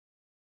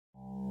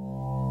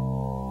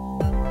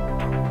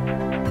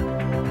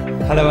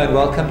Hello and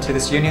welcome to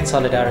this Union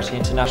Solidarity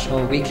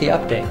International weekly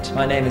update.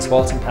 My name is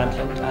Walton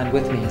Pantland and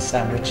with me is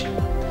Sam Ritchie.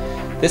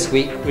 This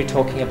week we're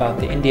talking about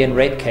the Indian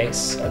rape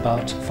case,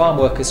 about farm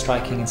workers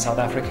striking in South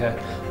Africa,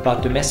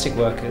 about domestic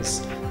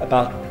workers,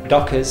 about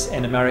dockers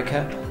in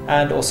America,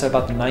 and also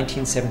about the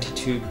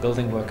 1972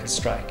 building workers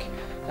strike.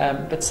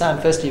 But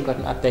Sam, firstly you've got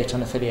an update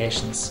on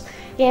affiliations.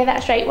 Yeah,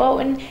 that's right,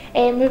 Walton.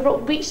 We've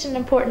reached an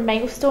important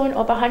milestone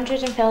of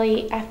 100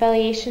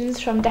 affiliations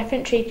from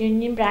different trade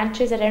union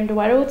branches around the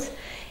world.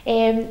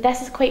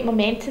 This is quite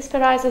momentous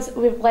for us as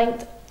we've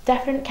linked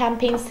different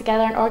campaigns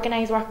together and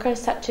organised workers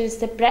such as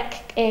the brick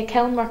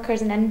kiln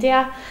workers in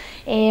India.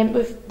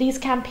 These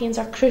campaigns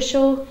are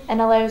crucial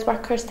and allows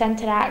workers to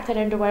interact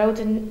around the world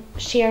and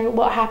share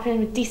what happened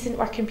with decent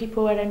working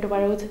people around the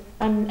world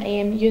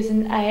and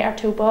using our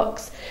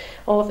toolbox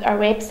of our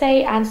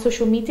website and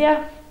social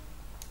media.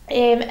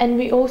 And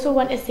we also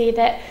want to say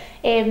that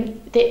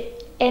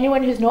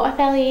anyone who's not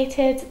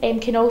affiliated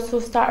can also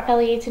start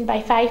affiliating by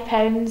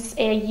 £5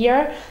 a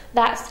year.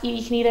 That's,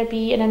 you can either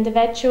be an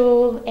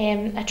individual,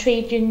 a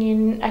trade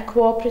union, a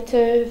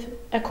cooperative,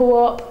 a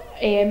co-op,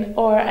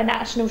 or a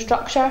national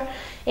structure.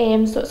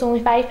 So it's only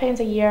 £5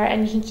 a year,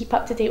 and you can keep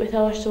up to date with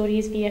all our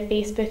stories via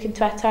Facebook and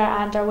Twitter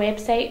and our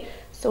website.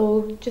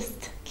 So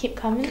just keep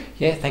coming.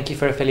 Yeah, thank you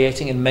for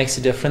affiliating. It makes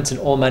a difference, and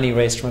all money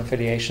raised from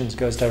affiliations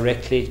goes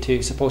directly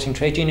to supporting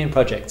trade union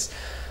projects.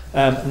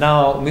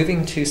 Now,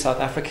 moving to South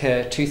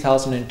Africa,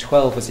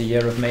 2012 was a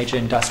year of major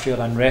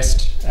industrial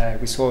unrest.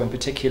 We saw in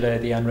particular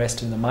the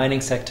unrest in the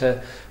mining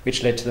sector,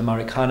 which led to the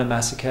Marikana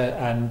massacre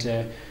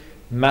and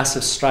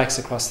massive strikes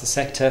across the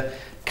sector.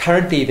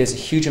 Currently, there's a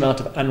huge amount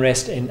of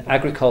unrest in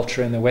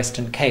agriculture in the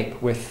Western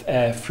Cape, with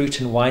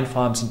fruit and wine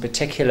farms in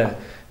particular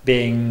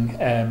being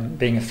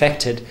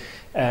affected.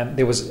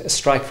 There was a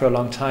strike for a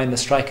long time. The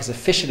strike has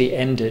officially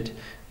ended,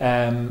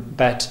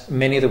 but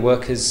many of the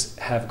workers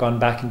have gone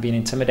back and been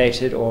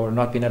intimidated or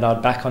not been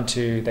allowed back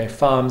onto their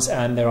farms,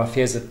 and there are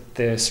fears that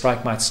the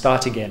strike might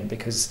start again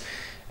because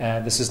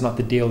this is not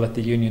the deal that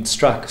the union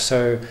struck.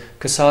 So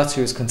COSATU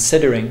is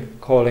considering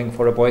calling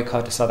for a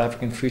boycott of South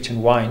African fruit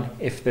and wine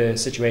if the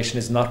situation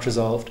is not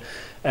resolved.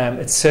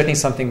 It's certainly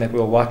something that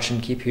we'll watch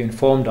and keep you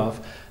informed of,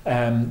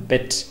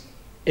 but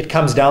it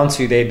comes down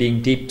to there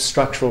being deep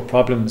structural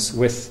problems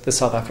with the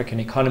South African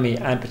economy,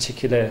 and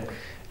particular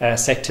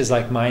sectors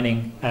like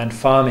mining and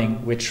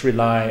farming, which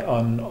rely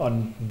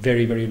on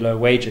very, very low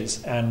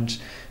wages. And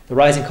the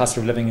rising cost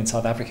of living in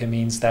South Africa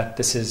means that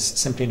this is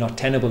simply not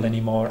tenable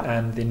anymore,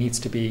 and there needs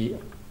to be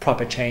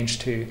proper change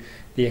to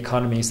the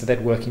economy so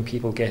that working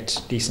people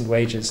get decent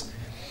wages.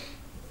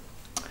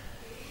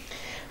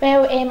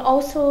 Well, I've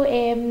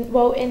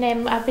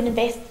been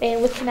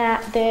looking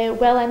at the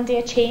Will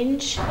India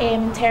change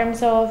in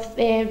terms of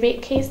the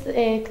rape case,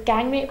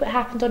 gang rape that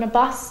happened on a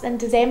bus in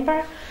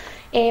December.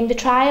 The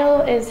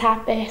trial is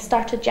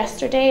started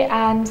yesterday,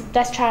 and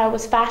this trial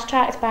was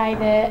fast-tracked by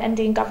the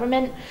Indian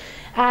government.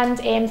 And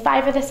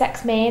 5 of the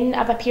 6 men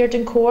have appeared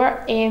in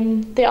court.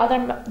 The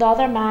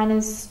other man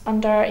is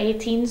under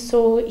 18,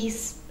 so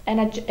he's in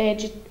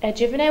a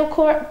juvenile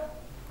court.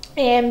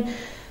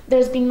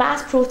 There's been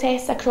mass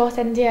protests across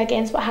India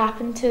against what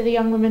happened to the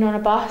young woman on a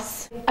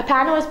bus. A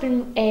panel has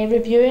been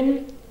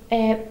reviewing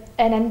in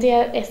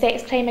India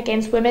sex crime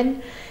against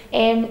women.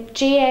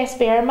 J.S.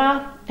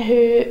 Verma, who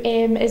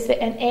is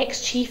an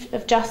ex-chief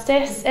of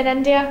justice in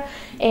India,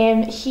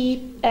 he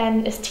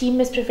and his team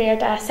has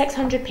prepared a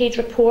 600-page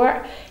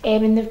report,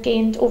 and they've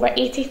gained over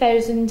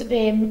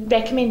 80,000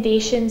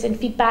 recommendations and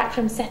feedback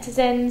from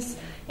citizens,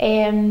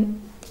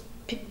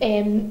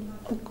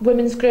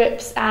 women's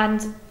groups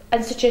and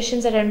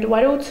institutions around the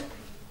world.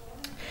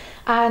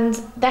 And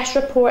this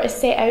report is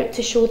set out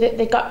to show that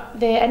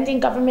the Indian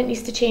government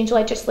needs to change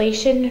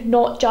legislation,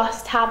 not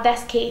just have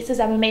this case as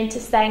a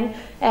momentous thing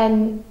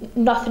and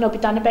nothing will be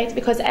done about it,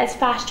 because it is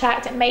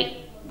fast-tracked. It might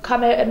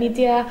come out of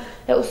media,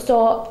 it will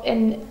stop,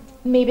 and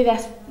maybe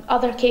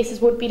other cases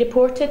won't be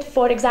reported.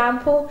 For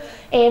example,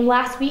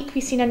 last week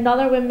we seen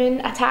another woman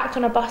attacked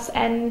on a bus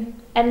in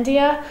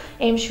India.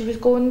 She was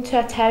going to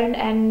a town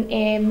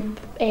in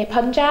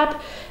Punjab,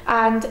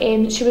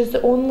 and she was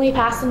the only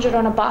passenger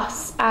on a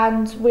bus,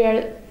 and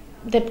where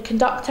the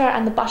conductor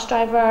and the bus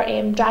driver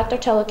dragged her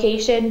to a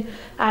location,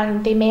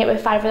 and they met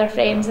with 5 of their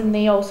friends and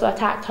they also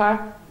attacked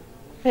her,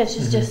 which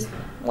is just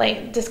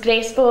like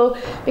disgraceful.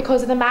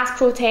 Because of the mass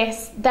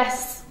protests,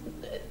 this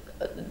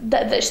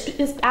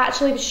is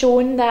actually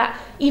shown that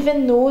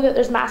even though that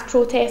there's mass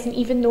protests and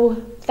even though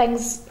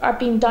things are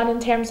being done in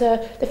terms of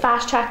the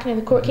fast tracking of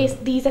the court case,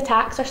 these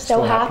attacks are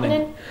still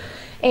happening.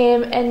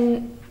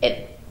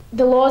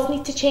 The laws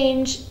need to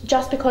change.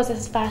 Just because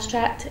it's fast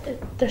tracked,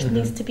 there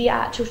needs to be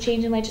actual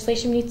change in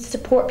legislation. We need to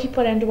support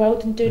people around the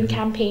world and doing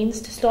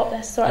campaigns to stop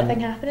this sort of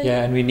thing happening.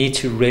 Yeah, and we need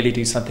to really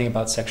do something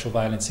about sexual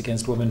violence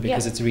against women,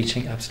 because it's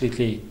reaching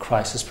absolutely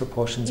crisis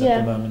proportions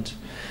at the moment.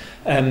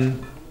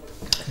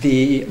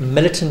 the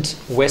militant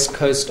West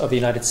Coast of the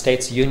United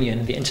States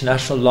Union, the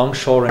International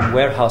Longshore and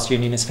Warehouse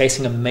Union, is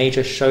facing a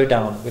major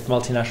showdown with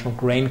multinational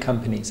grain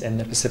companies in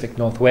the Pacific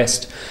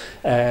Northwest.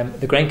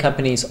 The grain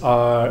companies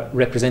are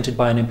represented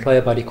by an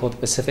employer body called the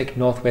Pacific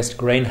Northwest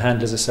Grain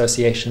Handlers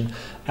Association,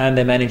 and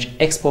they manage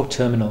export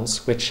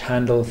terminals which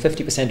handle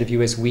 50% of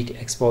US wheat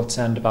exports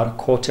and about a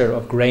quarter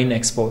of grain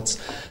exports.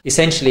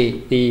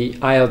 Essentially, the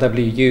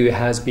ILWU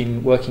has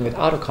been working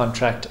without a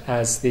contract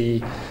as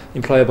the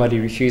employer body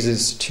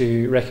refuses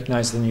to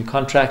recognize the new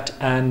contract,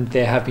 and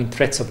there have been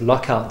threats of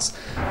lockouts.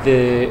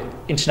 The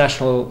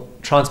International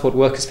Transport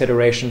Workers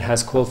Federation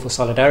has called for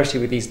solidarity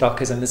with these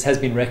dockers, and this has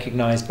been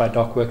recognized by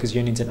dock workers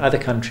unions in other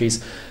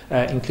countries,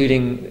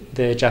 including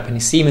the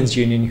Japanese Seamen's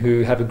Union,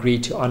 who have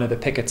agreed to honor the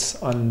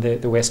pickets on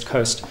the West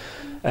Coast.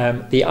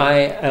 The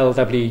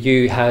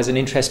ILWU has an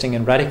interesting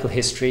and radical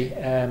history.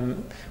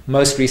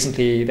 Most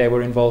recently, they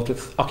were involved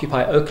with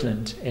Occupy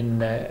Oakland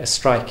in a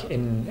strike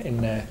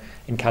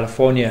in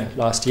California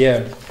last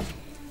year.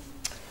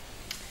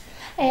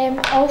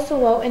 Also,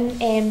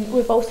 Walton,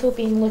 we've also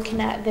been looking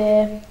at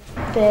the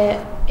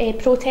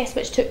protest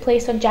which took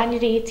place on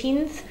January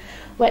 18th,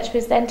 which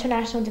was the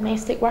International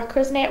Domestic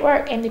Workers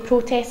Network, and they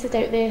protested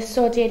out the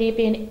Saudi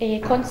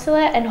Arabian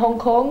consulate in Hong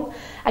Kong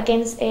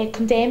against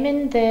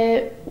condemning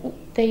the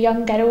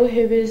young girl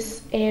who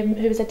was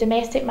a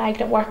domestic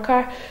migrant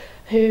worker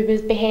who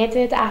was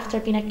beheaded after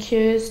being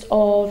accused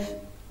of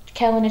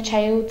killing a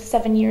child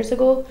 7 years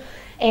ago.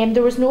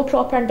 There was no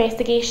proper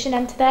investigation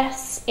into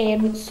this,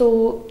 if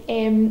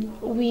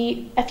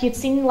you'd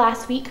seen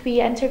last week,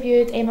 we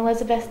interviewed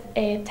Elizabeth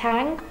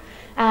Tang,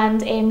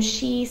 and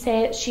she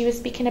said she was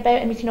speaking about,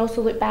 and we can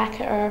also look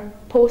back at her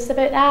post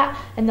about that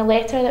and the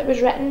letter that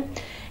was written.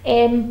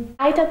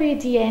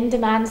 IWDN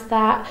demands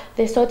that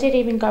the Saudi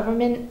Arabian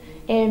government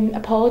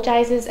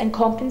apologises and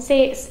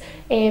compensates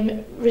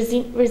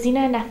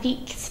Razina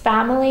Nafiq's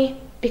family,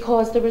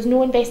 because there was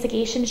no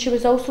investigation. She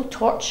was also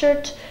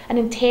tortured and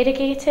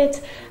interrogated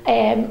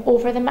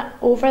over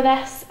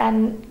this,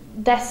 and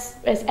this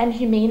is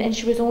inhumane, and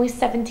she was only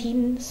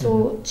 17,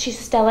 so she's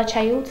still a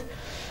child.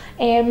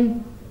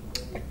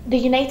 The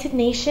United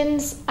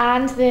Nations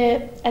and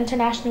the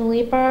International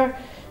Labour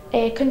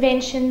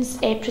Conventions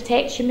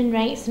protect human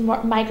rights and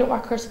migrant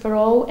workers for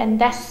all, and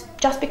this,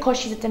 just because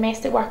she's a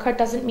domestic worker,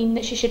 doesn't mean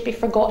that she should be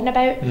forgotten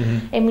about.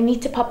 And we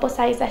need to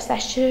publicise this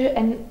issue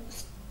and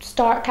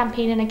start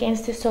campaigning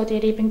against the Saudi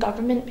Arabian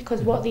government,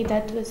 because what they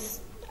did was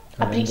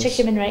a breach of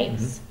human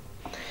rights.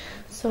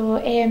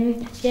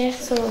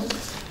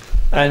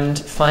 And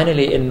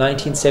finally, in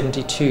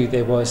 1972,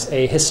 there was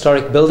a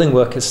historic building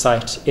workers'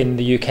 site in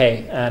the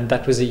UK, and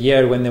that was a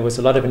year when there was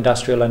a lot of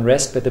industrial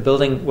unrest, but the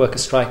building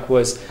workers' strike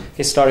was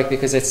historic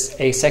because it's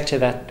a sector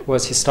that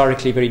was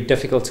historically very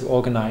difficult to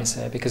organise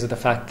because of the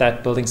fact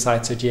that building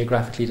sites are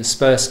geographically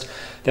dispersed.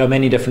 There are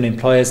many different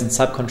employers and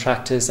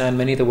subcontractors, and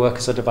many of the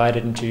workers are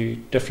divided into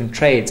different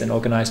trades and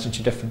organised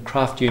into different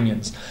craft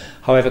unions.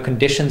 However,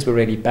 conditions were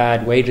really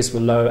bad, wages were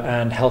low,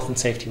 and health and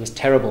safety was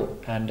terrible,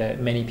 and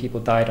many people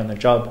died on the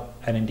job,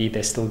 and indeed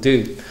they still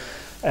do.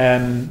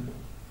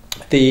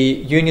 The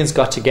unions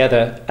got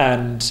together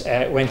and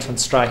went on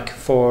strike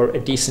for a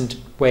decent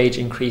wage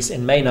increase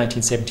in May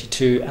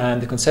 1972,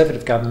 and the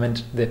Conservative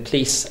government, the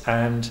police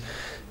and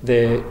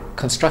the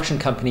construction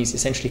companies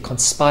essentially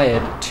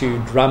conspired to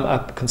drum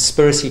up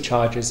conspiracy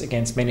charges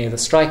against many of the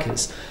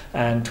strikers,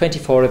 and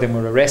 24 of them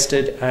were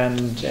arrested,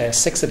 and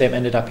 6 of them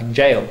ended up in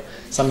jail.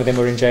 Some of them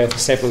were in jail for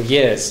several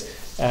years.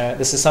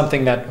 This is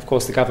something that, of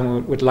course, the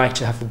government would like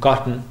to have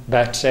forgotten,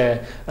 but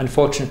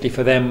unfortunately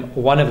for them,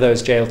 one of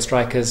those jailed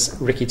strikers,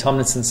 Ricky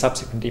Tomlinson,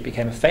 subsequently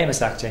became a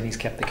famous actor, and he's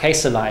kept the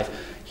case alive.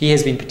 He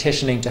has been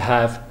petitioning to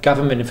have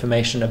government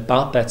information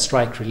about that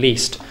strike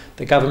released.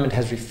 The government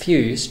has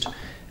refused,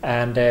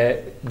 and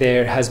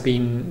there has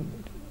been,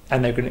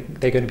 and they're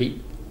going to be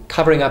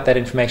covering up that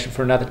information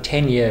for another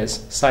 10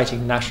 years,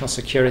 citing national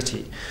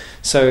security.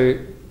 So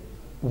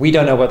we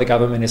don't know what the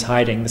government is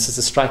hiding. This is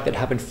a strike that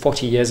happened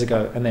 40 years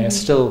ago, and they are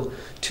still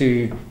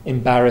too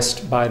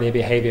embarrassed by their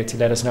behaviour to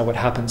let us know what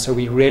happened. So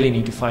we really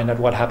need to find out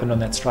what happened on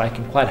that strike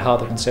and quite how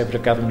the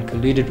Conservative government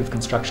colluded with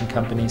construction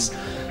companies.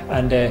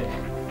 And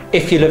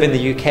if you live in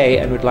the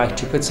UK and would like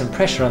to put some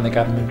pressure on the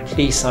government,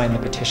 please sign the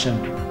petition.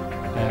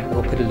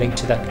 We'll put a link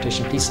to that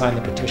petition. Please sign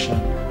the petition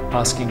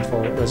asking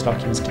for those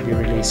documents to be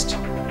released.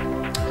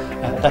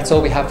 That's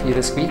all we have for you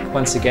this week.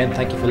 Once again,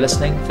 thank you for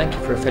listening, thank you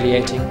for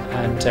affiliating,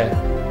 and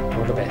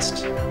all the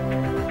best.